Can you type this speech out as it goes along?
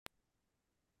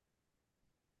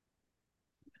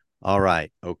All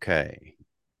right. Okay.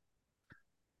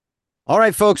 All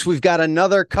right, folks. We've got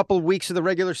another couple of weeks of the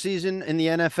regular season in the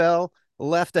NFL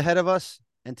left ahead of us.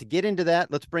 And to get into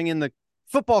that, let's bring in the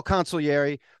football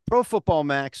consigliere, Pro Football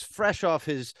Max, fresh off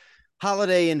his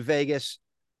holiday in Vegas.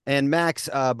 And Max,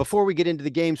 before we get into the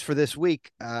games for this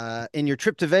week, in your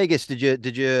trip to Vegas, did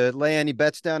you lay any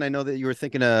bets down? I know that you were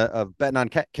thinking of betting on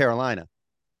Carolina.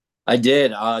 I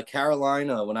did.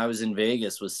 Carolina, when I was in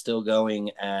Vegas, was still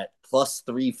going at plus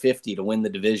 350 to win the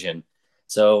division.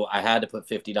 So I had to put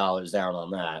 $50 down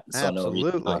on that. So no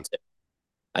reason not Absolutely. to.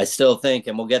 I still think,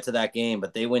 and we'll get to that game,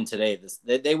 but they win today.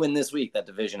 They win this week. That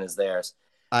division is theirs.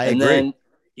 I And agree.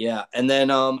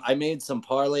 then I made some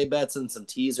parlay bets and some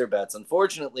teaser bets.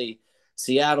 Unfortunately,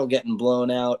 Seattle getting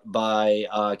blown out by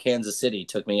Kansas City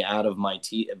took me out of my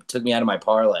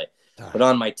parlay. But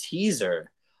on my teaser,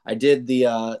 I did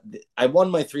I won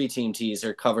my 3 team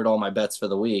teaser, covered all my bets for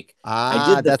the week.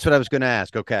 I did the That's what I was going to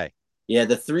ask. Okay. Yeah,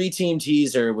 the 3 team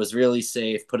teaser was really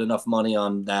safe. Put enough money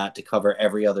on that to cover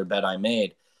every other bet I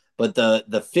made. But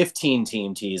the 15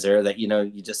 team teaser that you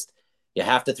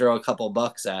have to throw a couple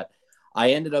bucks at.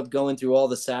 I ended up going through all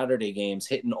the Saturday games,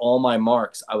 hitting all my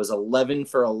marks. I was 11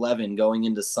 for 11 going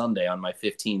into Sunday on my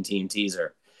 15 team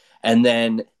teaser. And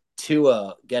then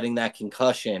Tua getting that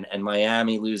concussion and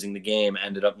Miami losing the game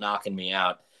ended up knocking me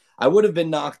out. I would have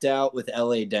been knocked out with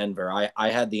LA Denver. I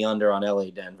had the under on LA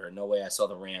Denver. No way I saw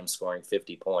the Rams scoring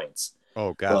 50 points. Oh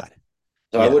But God.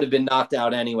 so I Yeah. would have been knocked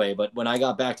out anyway. But when I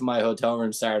got back to my hotel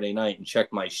room Saturday night and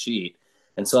checked my sheet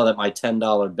and saw that my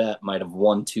 $10 bet might have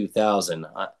won 2,000,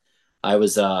 I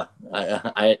was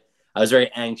I was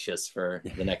very anxious for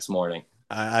the next morning.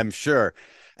 I'm sure.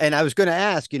 And I was going to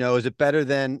ask, is it better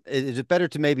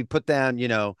to maybe put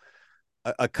down,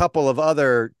 a couple of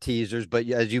other teasers, but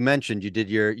as you mentioned,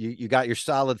 you got your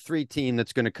solid three team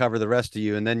that's going to cover the rest of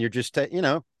you. And then you're just,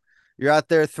 you're out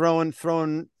there throwing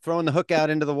the hook out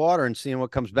into the water and seeing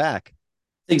what comes back.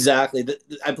 Exactly.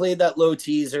 I played that low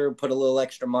teaser, put a little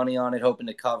extra money on it, hoping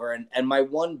to cover. And my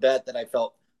one bet that I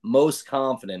felt most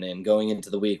confident in going into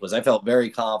the week was I felt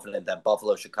very confident that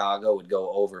Buffalo Chicago would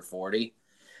go over 40.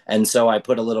 And so I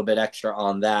put a little bit extra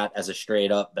on that as a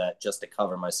straight up bet just to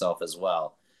cover myself as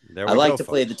well. There I we like go, to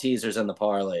play the folks. teasers and the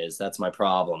parlays. That's my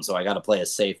problem. So I got to play a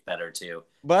safe bet or two.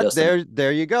 But Just to,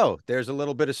 there you go. There's a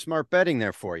little bit of smart betting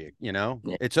there for you. yeah,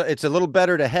 It's a little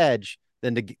better to hedge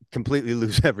than to completely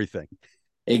lose everything.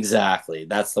 exactly.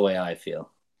 That's the way I feel.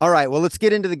 All right, well, let's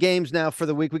get into the games now for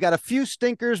the week. We got a few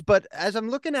stinkers, but as I'm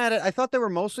looking at it, I thought they were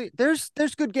mostly there's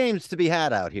good games to be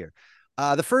had out here.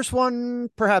 The first one,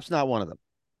 perhaps not one of them.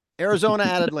 Arizona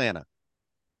at Atlanta.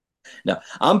 No,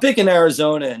 I'm picking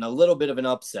Arizona in a little bit of an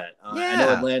upset. I know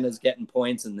Yeah, Atlanta's getting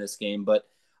points in this game, but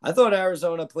I thought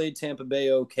Arizona played Tampa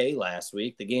Bay okay last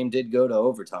week. The game did go to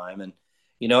overtime, and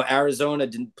Arizona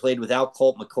didn't played without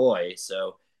Colt McCoy,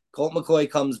 so Colt McCoy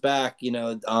comes back.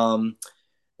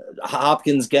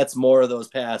 Hopkins gets more of those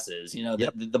passes.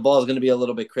 yep. The ball is going to be a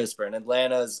little bit crisper, and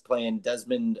Atlanta's playing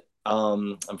Desmond.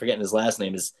 I'm forgetting his last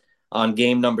name is on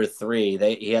game number 3.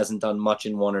 He hasn't done much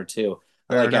in 1 or 2.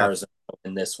 I Fair like enough. Arizona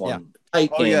in this Yeah. one. Tight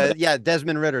Oh game, yeah, but yeah.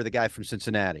 Desmond Ritter, the guy from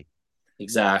Cincinnati,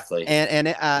 exactly. and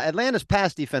Atlanta's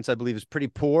pass defense, I believe, is pretty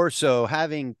poor. So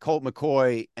having Colt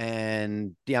McCoy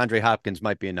and DeAndre Hopkins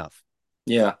might be enough.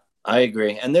 Yeah, I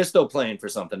agree. And they're still playing for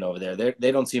something over there.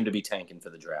 They don't seem to be tanking for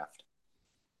the draft.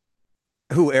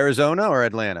 Who, Arizona or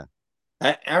Atlanta?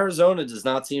 Arizona does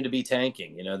not seem to be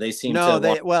tanking. They seem to No, want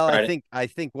they. Well, to I try to. think I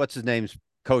think what's his name's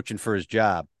coaching for his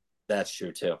job. That's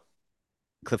true too.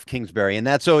 Cliff Kingsbury, and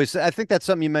that's always. I think that's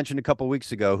something you mentioned a couple of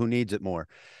weeks ago. Who needs it more?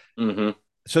 Hmm.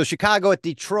 So Chicago at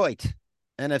Detroit,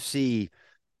 NFC Yeah.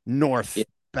 North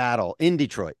battle in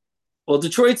Detroit. Well,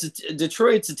 Detroit's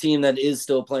a team that is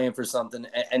still playing for something,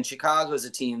 and Chicago's a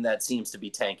team that seems to be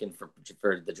tanking for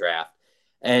the draft.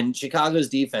 And Chicago's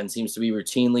defense seems to be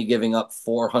routinely giving up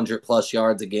 400 plus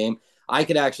yards a game. I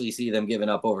could actually see them giving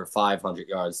up over 500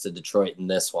 yards to Detroit in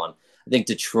this one. I think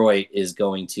Detroit is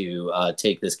going to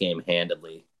take this game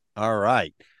handedly. All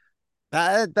right.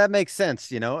 That makes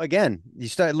sense. Again, you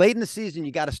start late in the season,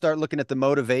 you got to start looking at the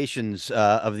motivations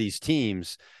of these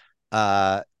teams,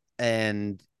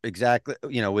 and exactly,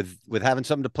 with having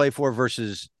something to play for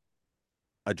versus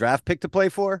a draft pick to play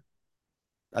for.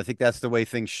 I think that's the way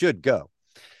things should go.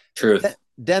 Truth.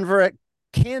 Denver at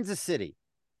Kansas City.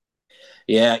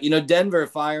 Yeah, Denver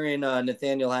firing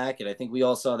Nathaniel Hackett. I think we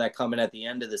all saw that coming at the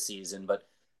end of the season, but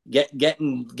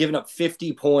giving up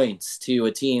 50 points to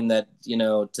a team that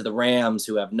to the Rams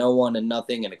who have no one and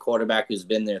nothing and a quarterback who's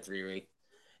been there 3 weeks.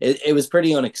 It was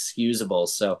pretty unexcusable.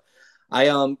 So I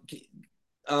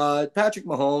Patrick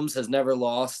Mahomes has never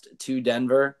lost to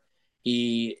Denver.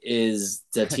 He is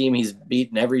the team he's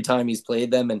beaten every time he's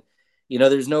played them, and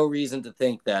there's no reason to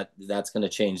think that that's going to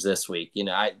change this week.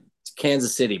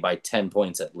 Kansas City by 10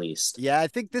 points at least. Yeah, I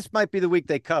think this might be the week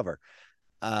they cover.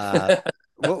 Uh,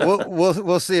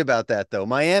 we'll see about that though.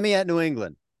 Miami at New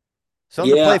England,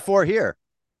 something to play Yeah. for here.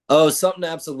 Oh, something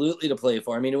absolutely to play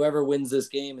for. I mean, whoever wins this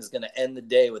game is going to end the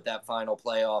day with that final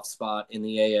playoff spot in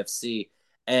the AFC.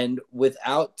 And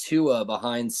without Tua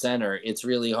behind center, it's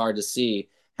really hard to see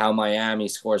how Miami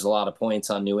scores a lot of points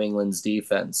on New England's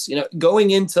defense.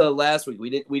 Going into last week, we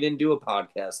didn't do a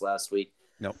podcast last week,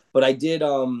 No, but I did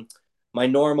my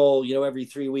normal, every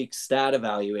 3 weeks stat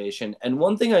evaluation. And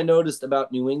one thing I noticed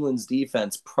about New England's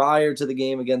defense prior to the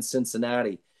game against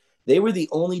Cincinnati, they were the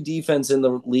only defense in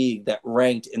the league that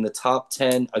ranked in the top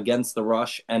 10 against the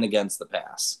rush and against the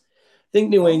pass. I think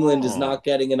New England is oh, not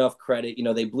getting enough credit.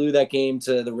 They blew that game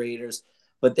to the Raiders,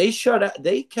 but they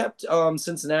kept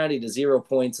Cincinnati to 0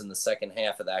 points in the second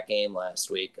half of that game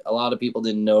last week. A lot of people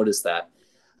didn't notice that.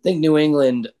 I think New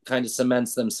England kind of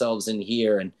cements themselves in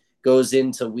here and goes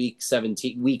into week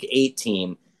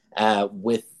 18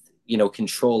 with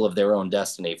control of their own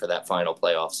destiny for that final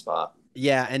playoff spot.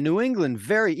 yeah, and New England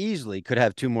very easily could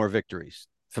have two more victories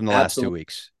from the last 2 Absolutely,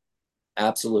 weeks.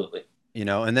 absolutely.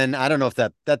 And then I don't know if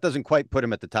that doesn't quite put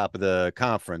him at the top of the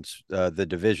conference, the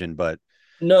division, but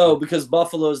No, because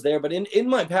Buffalo's there. But in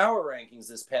my power rankings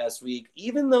this past week,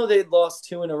 even though they'd lost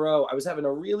two in a row, I was having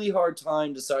a really hard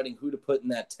time deciding who to put in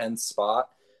that 10th spot.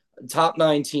 Top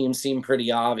nine teams seemed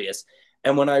pretty obvious.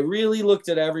 And when I really looked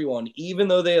at everyone, even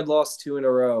though they had lost two in a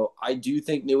row, I do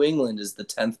think New England is the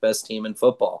 10th best team in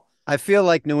football. I feel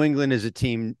like New England is a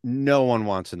team no one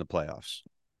wants in the playoffs.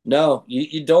 No,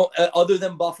 you don't, other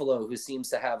than Buffalo, who seems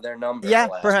to have their number in the Yeah,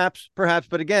 last. perhaps,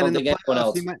 but I again, don't in the think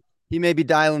anyone playoffs, else. he may be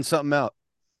dialing something out.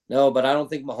 No, but I don't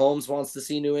think Mahomes wants to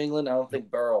see New England. I don't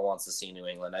think Burrow wants to see New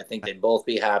England. I think they'd both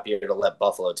be happier to let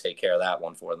Buffalo take care of that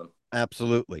one for them.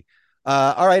 Absolutely.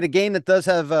 All right, a game that does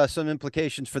have some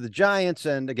implications for the Giants,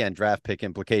 and again, draft pick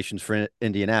implications for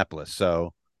Indianapolis.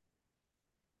 So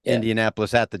Yeah.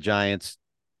 Indianapolis at the Giants.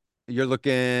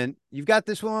 You've got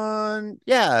this one.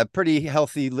 Yeah, pretty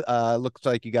healthy. Looks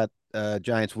like you got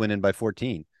Giants winning by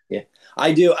 14. Yeah,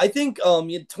 I do. I think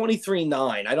 23-9.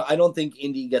 I don't think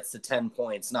Indy gets to 10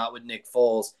 points, not with Nick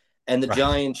Foles. And the Right.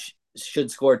 Giants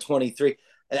should score 23,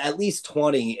 at least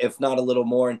 20, if not a little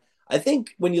more. And I think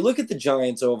when you look at the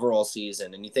Giants overall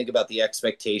season and you think about the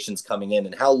expectations coming in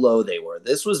and how low they were,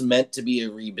 this was meant to be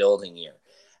a rebuilding year.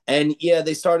 And yeah,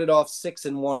 they started off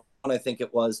 6-1, I think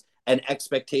it was, and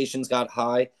expectations got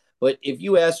high. But if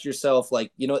you ask yourself,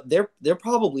 like, they're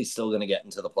probably still going to get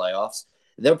into the playoffs.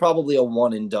 They're probably a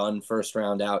one and done first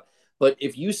round out. But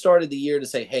if you started the year to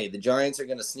say, hey, the Giants are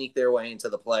going to sneak their way into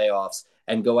the playoffs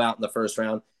and go out in the first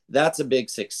round, that's a big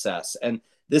success. And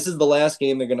this is the last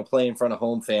game they're going to play in front of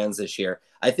home fans this year.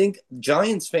 I think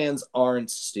Giants fans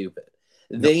aren't stupid.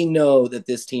 No. They know that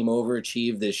this team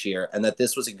overachieved this year and that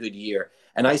this was a good year.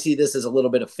 And I see this as a little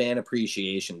bit of fan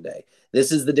appreciation day.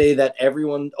 This is the day that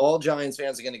all Giants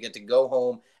fans are going to get to go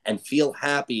home and feel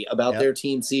happy about Yep. their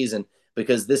team season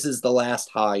because this is the last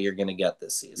high you're going to get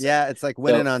this season. Yeah, it's like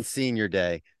winning So on senior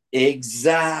day.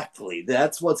 exactly,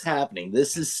 that's what's happening.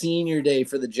 This is senior day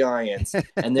for the Giants,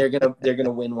 and they're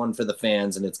gonna win one for the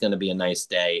fans, and it's gonna be a nice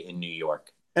day in New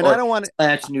York And I or don't want to.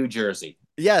 slash New Jersey.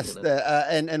 Yes,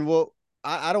 and we'll.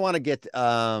 I don't want to get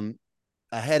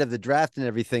ahead of the draft and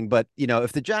everything, but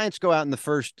if the Giants go out in the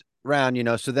first round,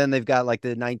 so then they've got like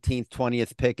the 19th,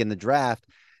 20th pick in the draft.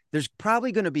 There's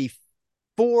probably going to be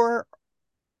four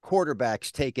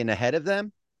quarterbacks taken ahead of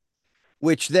them,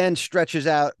 which then stretches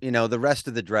out, the rest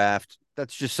of the draft.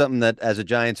 That's just something that as a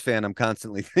Giants fan, I'm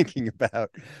constantly thinking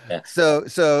about. Yeah, So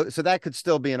that could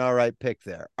still be an all right pick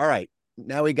there. All right.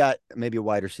 Now we got maybe a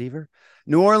wide receiver.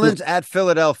 New Orleans at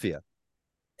Philadelphia.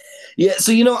 yeah.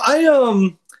 So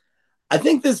I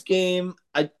think this game,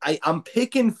 I'm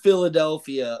picking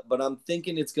Philadelphia, but I'm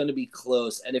thinking it's going to be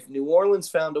close. And if New Orleans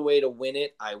found a way to win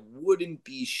it, I wouldn't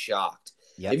be shocked.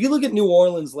 Yep. If you look at New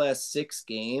Orleans' last 6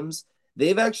 games,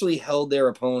 they've actually held their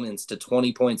opponents to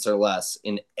 20 points or less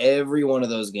in every one of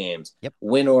those games, Yep.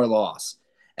 win or loss.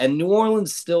 And New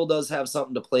Orleans still does have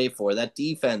something to play for. That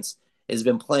defense has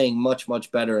been playing much,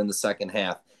 much better in the second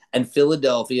half. And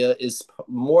Philadelphia is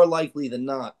more likely than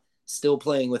not still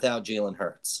playing without Jalen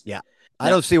Hurts. Yeah. I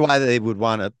Now, don't see why they would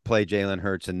want to play Jalen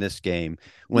Hurts in this game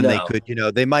when they no, could,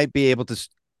 they might be able to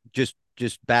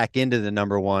just back into the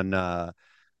number one uh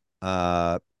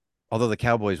although the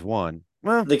Cowboys won.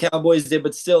 Well, the Cowboys did,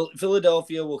 but still,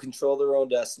 Philadelphia will control their own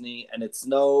destiny, and it's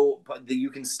no,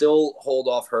 you can still hold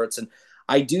off Hurts. And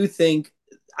I do think,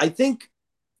 I think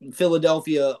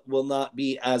Philadelphia will not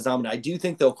be as dominant. I do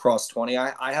think they'll cross 20.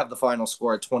 I have the final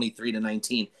score at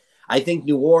 23-19. I think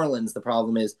New Orleans, the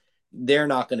problem is they're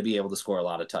not going to be able to score a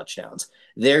lot of touchdowns.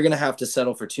 They're going to have to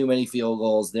settle for too many field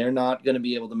goals. They're not going to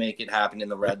be able to make it happen in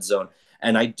the Yep. red zone.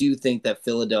 And I do think that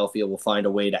Philadelphia will find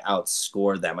a way to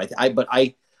outscore them. But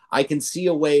I can see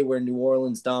a way where New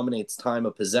Orleans dominates time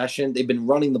of possession. They've been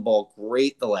running the ball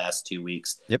great the last 2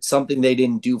 weeks, Yep. something they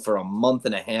didn't do for a month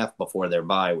and a half before their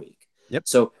bye week. Yep.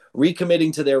 So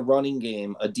recommitting to their running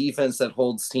game, a defense that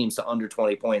holds teams to under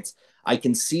 20 points, I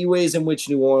can see ways in which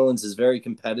New Orleans is very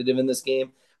competitive in this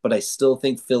game, but I still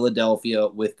think Philadelphia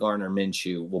with Garner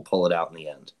Minshew will pull it out in the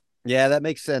end. Yeah, that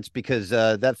makes sense because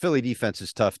that Philly defense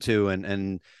is tough too,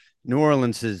 and New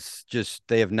Orleans is just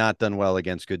they have not done well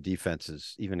against good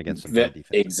defenses, even against some bad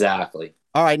defenses. Exactly.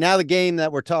 All right, now the game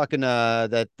that we're talking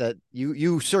that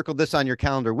you circled this on your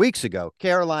calendar weeks ago,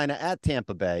 Carolina at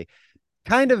Tampa Bay.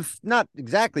 Kind of not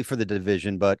exactly for the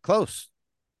division, but close.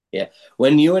 Yeah.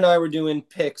 When you and I were doing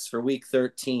picks for week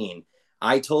 13,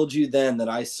 I told you then that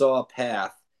I saw a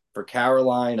path for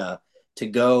Carolina to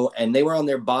go, and they were on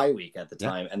their bye week at the Yeah.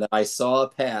 time, and that I saw a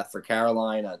path for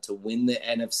Carolina to win the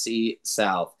NFC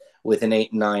South with an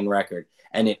 8-9 record.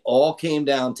 And it all came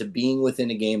down to being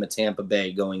within a game of Tampa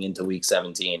Bay going into week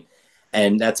 17.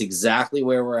 And that's exactly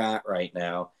where we're at right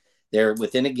now. They're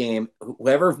within a game.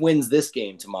 Whoever wins this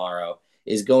game tomorrow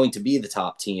is going to be the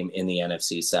top team in the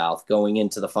NFC South going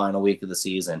into the final week of the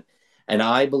season. And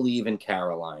I believe in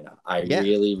Carolina. I Yeah.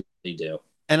 really, really do.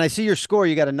 And I see your score.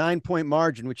 You got a 9-point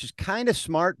margin, which is kind of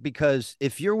smart because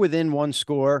if you're within one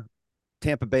score,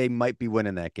 Tampa Bay might be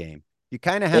winning that game. You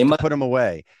kind of They have to might. put them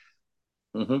away.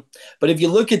 Mm-hmm. But if you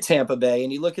look at Tampa Bay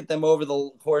and you look at them over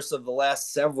the course of the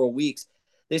last several weeks,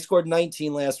 they scored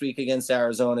 19 last week against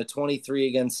Arizona, 23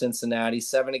 against Cincinnati,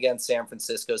 7 against San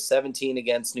Francisco, 17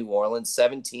 against New Orleans,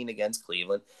 17 against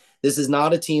Cleveland. This is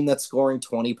not a team that's scoring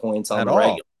 20 points on At the all.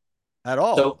 regular. At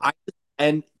all. So I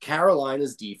and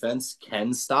Carolina's defense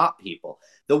can stop people.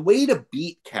 The way to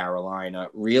beat Carolina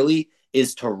really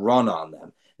is to run on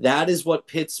them. That is what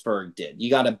Pittsburgh did. You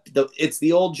got to it's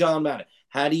the old John Madden.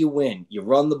 How do you win? You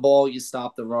run the ball, you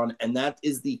stop the run, and that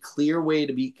is the clear way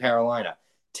to beat Carolina.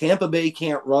 Tampa Bay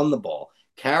can't run the ball.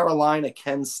 Carolina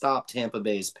can stop Tampa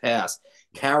Bay's pass.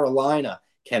 Carolina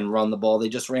can run the ball. They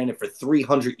just ran it for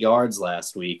 300 yards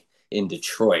last week in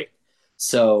Detroit.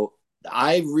 So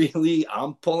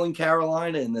I'm pulling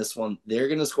Carolina in this one. They're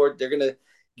going to score. They're going to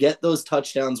get those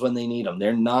touchdowns when they need them.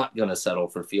 They're not going to settle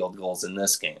for field goals in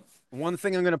this game. One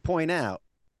thing I'm going to point out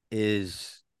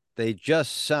is they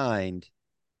just signed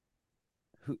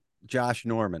Josh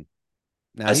Norman.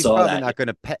 Now, I he's saw probably that. not going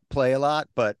to play a lot,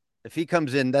 but if he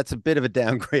comes in, that's a bit of a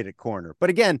downgrade at corner. But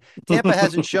again, Tampa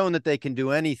hasn't shown that they can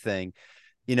do anything.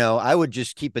 I would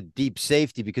just keep a deep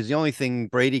safety because the only thing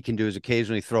Brady can do is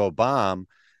occasionally throw a bomb.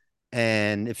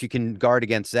 And if you can guard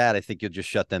against that, I think you'll just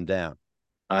shut them down.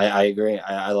 I agree.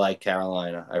 I like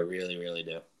Carolina. I really, really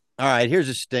do. All right, here's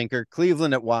a stinker.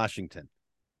 Cleveland at Washington.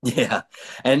 Yeah,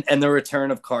 and the return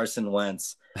of Carson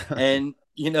Wentz, and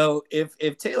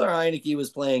if Taylor Heineke was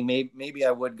playing, maybe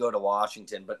I would go to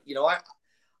Washington, but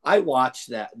I watched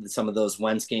some of those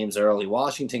Wentz games early.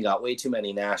 Washington got way too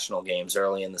many national games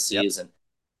early in the Yep. season.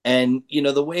 And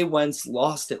the way Wentz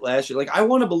lost it last year, like I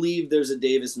want to believe there's a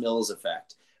Davis Mills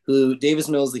effect. Who Davis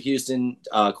Mills, the Houston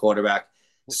quarterback,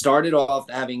 started off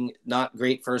having not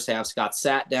great first halves, got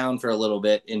sat down for a little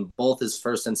bit in both his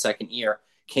first and second year,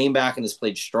 came back and has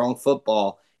played strong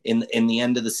football in the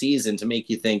end of the season to make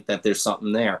you think that there's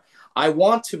something there. I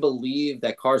want to believe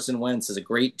that Carson Wentz is a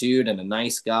great dude and a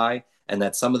nice guy, and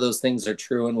that some of those things are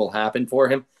true and will happen for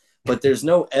him. But there's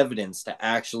no evidence to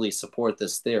actually support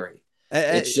this theory.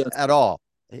 It's just At all.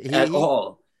 at He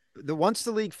all. once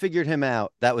the league figured him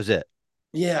out, that was it.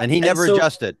 Yeah. And he And never so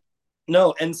adjusted.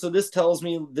 no, and so this tells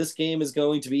me this game is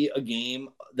going to be a game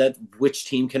that which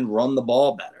team can run the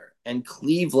ball better. And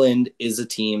Cleveland is a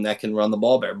team that can run the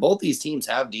ball better. Both these teams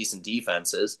have decent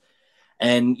defenses.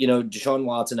 And, Deshaun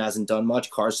Watson hasn't done much.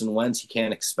 Carson Wentz, you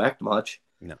can't expect much.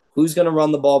 No. Who's going to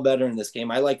run the ball better in this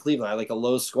game? I like Cleveland. I like a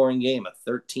low scoring game, a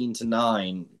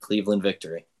 13-9 Cleveland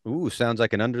victory. Ooh, sounds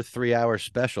like an under 3 hour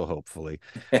special, hopefully.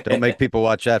 Don't make people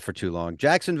watch that for too long.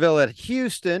 Jacksonville at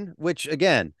Houston, which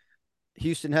again,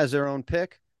 Houston has their own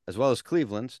pick as well as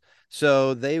Cleveland's.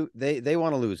 So they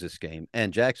want to lose this game.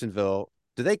 And Jacksonville,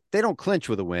 they don't clinch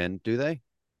with a win, do they?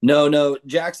 No.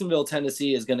 Jacksonville,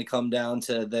 Tennessee is going to come down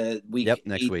to the Yep, week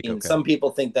next week. 18. Okay. Some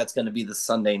people think that's going to be the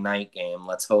Sunday night game.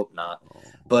 Let's hope not. Oh.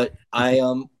 But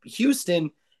Houston,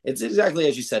 it's exactly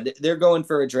as you said. They're going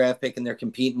for a draft pick and they're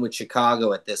competing with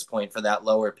Chicago at this point for that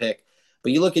lower pick.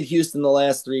 But you look at Houston the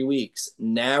last 3 weeks,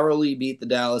 narrowly beat the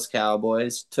Dallas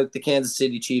Cowboys, took the Kansas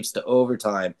City Chiefs to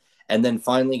overtime, and then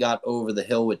finally got over the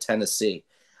hill with Tennessee.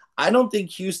 I don't think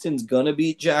Houston's gonna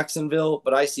beat Jacksonville,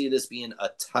 but I see this being a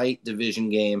tight division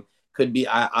game. Could be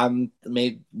I'm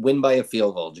may win by a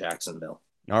field goal, Jacksonville.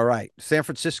 All right. San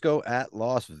Francisco at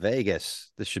Las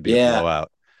Vegas. This should be a Yeah.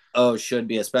 blowout. Oh, should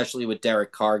be, especially with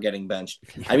Derek Carr getting benched.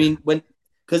 I Yeah. mean, when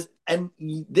because and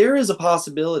there is a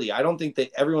possibility. I don't think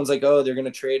that everyone's like, oh, they're going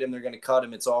to trade him, they're going to cut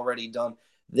him. It's already done.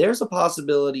 There's a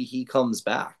possibility he comes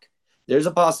back. There's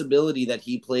a possibility that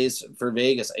he plays for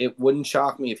Vegas. It wouldn't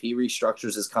shock me if he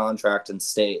restructures his contract and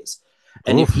stays.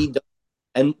 And if Oof. he does,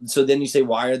 and so then you say,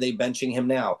 why are they benching him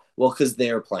now? Well, because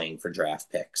they're playing for draft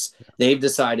picks. They've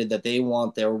decided that they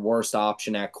want their worst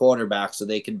option at quarterback so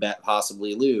they could bet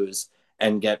possibly lose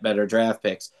and get better draft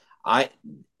picks. I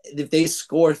If they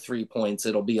score 3 points,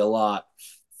 it'll be a lot.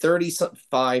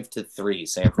 35-3,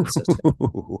 San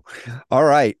Francisco. All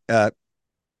right.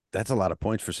 That's a lot of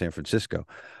points for San Francisco.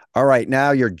 All right.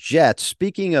 Now your Jets.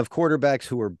 Speaking of quarterbacks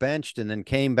who were benched and then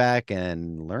came back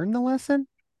and learned the lesson.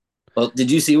 Well,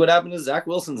 did you see what happened to Zach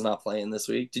Wilson's not playing this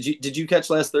week? Did you catch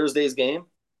last Thursday's game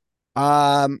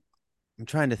Um, I'm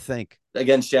trying to think.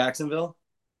 against Jacksonville?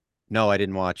 No, I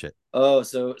didn't watch it. Oh,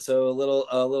 so a little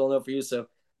note for you. So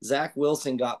Zach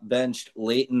Wilson got benched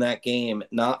late in that game,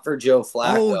 not for Joe Oh,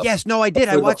 Flacco, yes. No, I but did.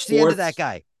 I for the watched the end of fourth that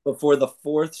guy. before the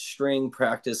fourth string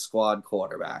practice squad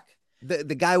quarterback. The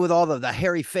guy with all the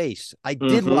hairy face. I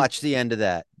did Mm-hmm. watch the end of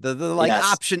that. The like Yes.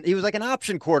 option. He was like an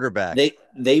option quarterback.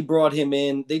 They brought him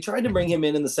in. They tried to bring him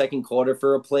in the second quarter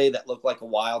for a play that looked like a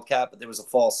wildcat, but there was a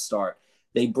false start.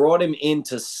 They brought him in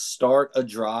to start a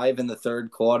drive in the third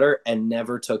quarter and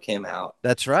never took him out.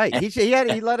 That's right. And,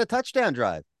 He led a touchdown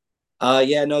drive.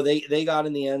 yeah, no, they got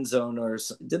in the end zone, or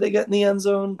did they get in the end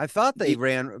zone? I thought they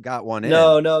The, got one in.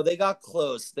 no, they got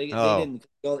close. They Oh, didn't.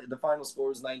 The final score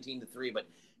was 19-3, but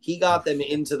he got them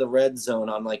into the red zone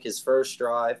on like his first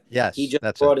drive. He yes, just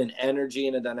that's it. brought an energy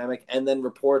and a dynamic, and then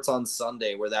reports on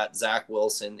Sunday where that Zach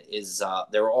Wilson is.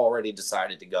 They're already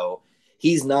decided to go.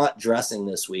 He's not dressing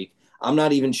this week. I'm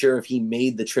not even sure if he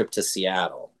made the trip to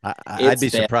Seattle. I'd It's be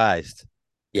bad. surprised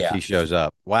if Yeah. he shows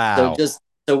up. So Wow. just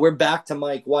so we're back to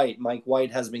Mike White. Mike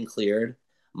White has been cleared.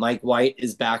 Mike White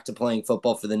is back to playing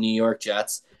football for the New York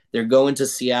Jets. They're going to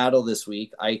Seattle this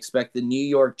week. I expect the New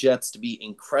York Jets to be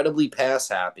incredibly pass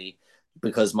happy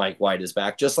because Mike White is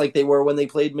back, just like they were when they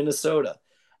played Minnesota.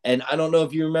 And I don't know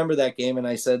if you remember that game, and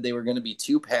I said they were going to be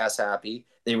too pass happy.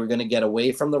 They were going to get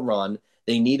away from the run.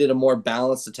 They needed a more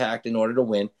balanced attack in order to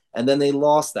win. And then they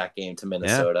lost that game to Yeah.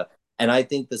 Minnesota. And I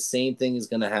think the same thing is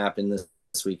going to happen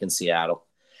this week in Seattle.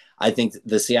 I think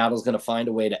the Seattle's going to find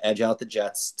a way to edge out the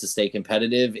Jets to stay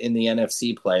competitive in the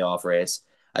NFC playoff race.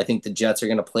 I think the Jets are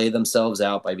going to play themselves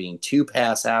out by being too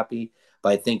pass happy,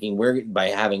 by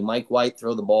having Mike White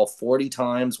throw the ball 40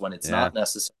 times when it's Yeah. not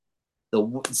necessary.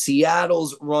 The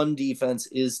Seattle's run defense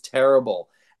is terrible,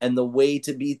 and the way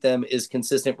to beat them is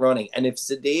consistent running. And if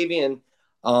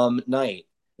Knight,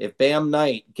 if Bam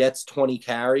Knight gets 20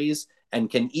 carries and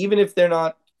can, even if they're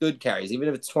not good carries, even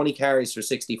if it's 20 carries for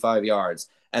 65 yards,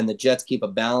 and the Jets keep a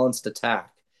balanced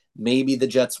attack, maybe the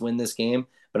Jets win this game.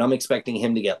 But I'm expecting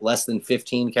him to get less than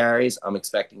 15 carries. I'm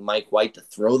expecting Mike White to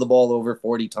throw the ball over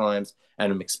 40 times, and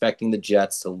I'm expecting the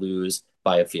Jets to lose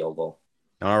by a field goal.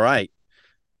 All right.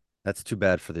 That's too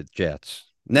bad for the Jets.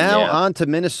 Now Yeah. on to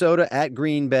Minnesota at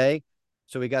Green Bay.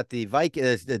 So we got the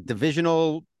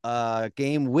divisional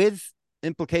game with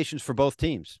implications for both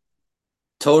teams.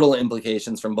 Total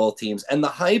implications from both teams. And the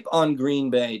hype on Green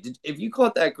Bay, if you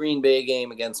caught that Green Bay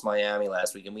game against Miami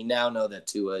last week, and we now know that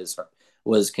Tua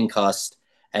was concussed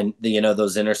and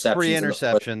those Three interceptions in the fourth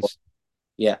quarter. interceptions.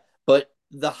 Yeah. But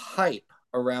the hype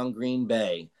around Green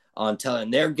Bay on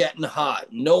telling they're getting hot.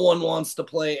 No one wants to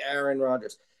play Aaron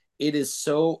Rodgers. It is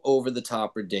so over the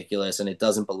top ridiculous and it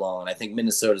doesn't belong. And I think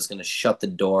Minnesota is going to shut the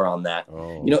door on that.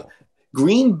 Oh,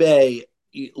 Green Bay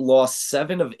lost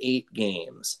 7 of 8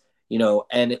 games,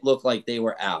 and it looked like they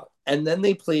were out. And then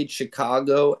they played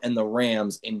Chicago and the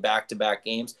Rams in back-to-back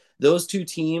games. Those two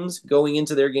teams going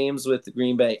into their games with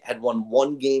Green Bay had won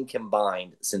one game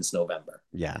combined since November.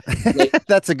 yeah. Like,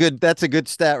 That's a good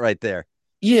stat right there.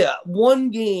 yeah, one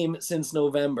game since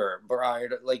November,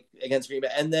 like against Green Bay,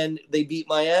 and then they beat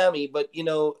Miami. But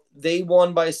they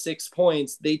won by 6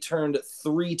 points. They turned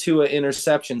 3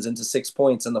 interceptions into 6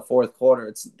 points in the fourth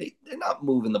quarter. They're not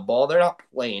moving the ball. They're not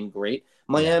playing great.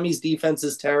 Yeah. Miami's defense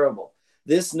is terrible.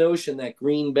 This notion that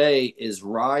Green Bay is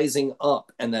rising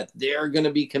up and that they're going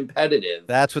to be competitive.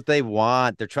 That's what they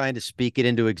want. They're trying to speak it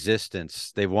into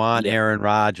existence. They want Yeah, Aaron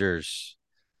Rodgers.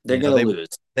 they're going to lose.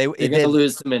 They They're going to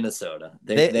lose to Minnesota.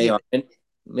 They they are.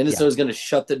 Yeah. Minnesota's going to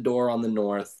shut the door on the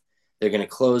North. They're going to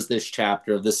close this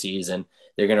chapter of the season.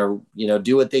 They're going to,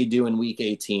 do what they do in week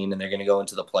 18, and they're going to go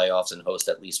into the playoffs and host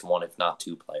at least one, if not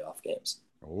two playoff games.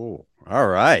 Oh, all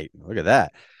right. Look at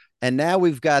that. And now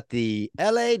we've got the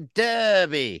LA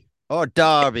Derby or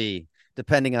Derby,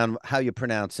 depending on how you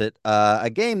pronounce it. A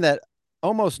game that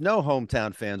almost no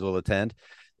hometown fans will attend.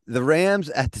 The Rams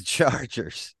at the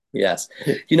Chargers. Yes.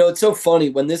 It's so funny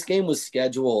when this game was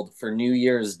scheduled for New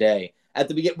Year's Day. At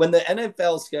the beginning, when the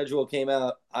NFL schedule came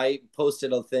out, I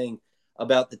posted a thing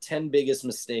about the 10 biggest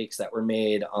mistakes that were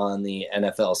made on the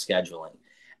NFL scheduling.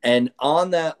 And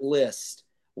on that list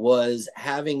was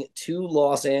having two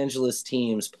Los Angeles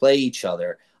teams play each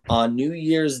other on New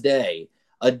Year's Day,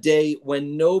 a day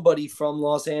when nobody from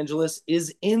Los Angeles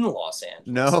is in Los Angeles.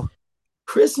 No,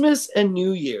 Christmas and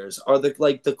New Year's are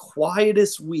the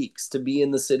quietest weeks to be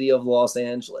in the city of Los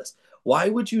Angeles. Why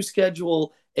would you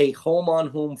schedule a home on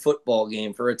home football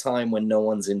game for a time when no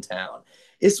one's in town?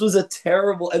 This was a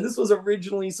terrible, and this was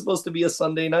originally supposed to be a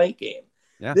Sunday night game.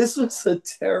 yeah, This was a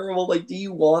terrible, do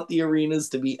you want the arenas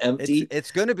to be it's empty?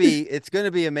 it's gonna be it's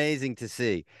gonna be amazing to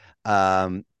see.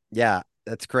 Yeah,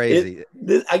 that's It crazy.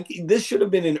 this should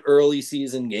have been an early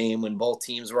season game when both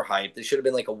teams were hyped. This should have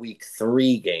been like a week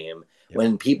 3 game Yep.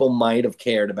 when people might have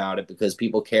cared about it because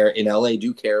people care in LA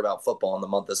do care about football in the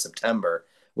month of September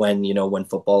when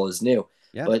football is new.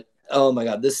 Yeah, But oh my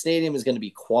god, this stadium is going to be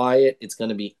quiet. It's going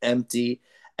to be empty.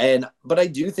 But I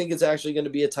do think it's actually going to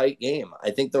be a tight game.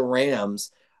 I think the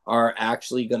Rams are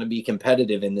actually going to be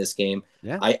competitive in this game.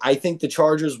 yeah. I think the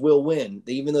Chargers will win,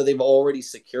 even though they've already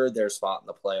secured their spot in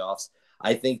the playoffs.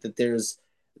 I think that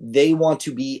they want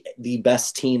to be the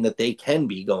best team that they can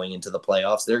be going into the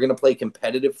playoffs. They're going to play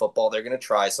competitive football. They're going to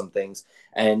try some things,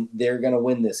 and they're going to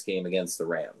win this game against the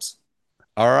Rams.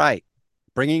 All right.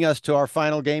 Bringing us to our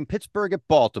final game, Pittsburgh at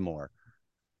Baltimore.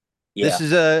 Yeah,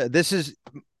 This is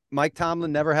Mike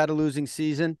Tomlin never had a losing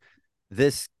season.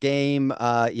 This game,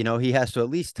 he has to at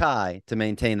least tie to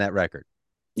maintain that record.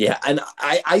 yeah, and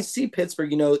I see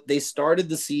Pittsburgh. They started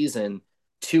the season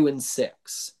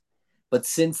 2-6, but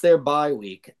since their bye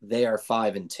week, they are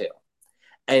 5-2.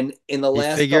 And in the He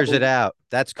last figures it couple, out.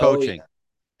 That's oh coaching. yeah,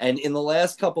 and in the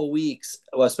last couple weeks,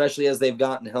 well, especially as they've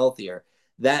gotten healthier,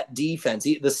 that defense,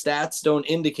 the stats don't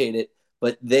indicate it,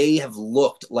 but they have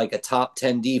looked like a top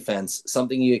 10 defense,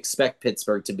 something you expect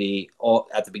Pittsburgh to be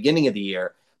at the beginning of the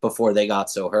year before they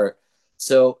got so hurt.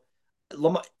 So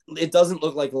it doesn't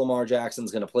look like Lamar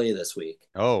Jackson's going to play this week.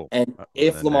 Oh, And well,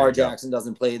 if then there Lamar you go. Jackson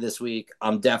doesn't play this week,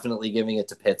 I'm definitely giving it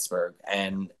to Pittsburgh.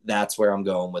 And that's where I'm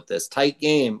going with this tight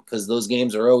game because those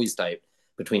games are always tight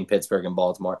between Pittsburgh and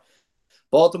Baltimore.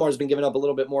 Baltimore's been giving up a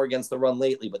little bit more against the run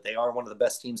lately, but they are one of the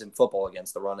best teams in football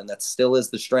against the run, and that still is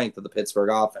the strength of the Pittsburgh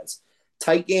offense.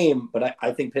 Tight game, but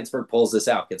I think Pittsburgh pulls this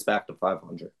out, gets back to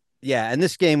 500. Yeah, and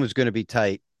this game was going to be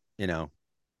tight. No,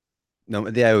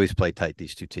 they always play tight,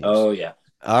 these two teams. Oh yeah,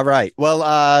 All right. Well,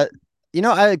 I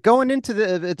going into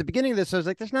at the beginning of this, I was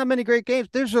like, there's not many great games.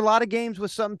 There's a lot of games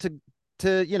with something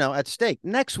to at stake.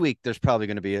 Next week, there's probably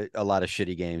going to be a lot of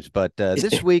shitty games, but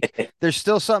this week there's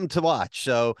still something to watch.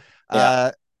 So,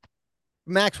 yeah.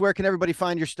 Max, where can everybody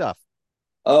find your stuff?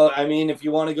 I mean, if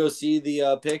you want to go see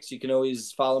the picks, you can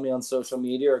always follow me on social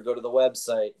media or go to the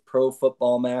website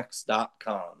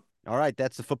profootballmax.com. All right,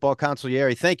 that's the football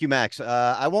consigliere. Thank you, Max.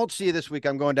 I won't see you this week.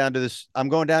 I'm going down to this. I'm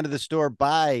going down to the store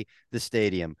by the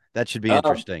stadium. That should be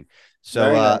interesting. So,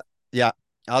 Very nice. yeah,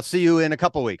 I'll see you in a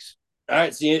couple weeks. All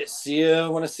right, see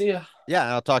you when I see you. Yeah,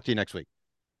 and I'll talk to you next week.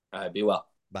 All right, be well.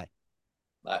 Bye.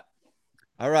 Bye.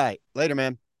 All right, later,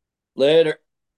 man. Later.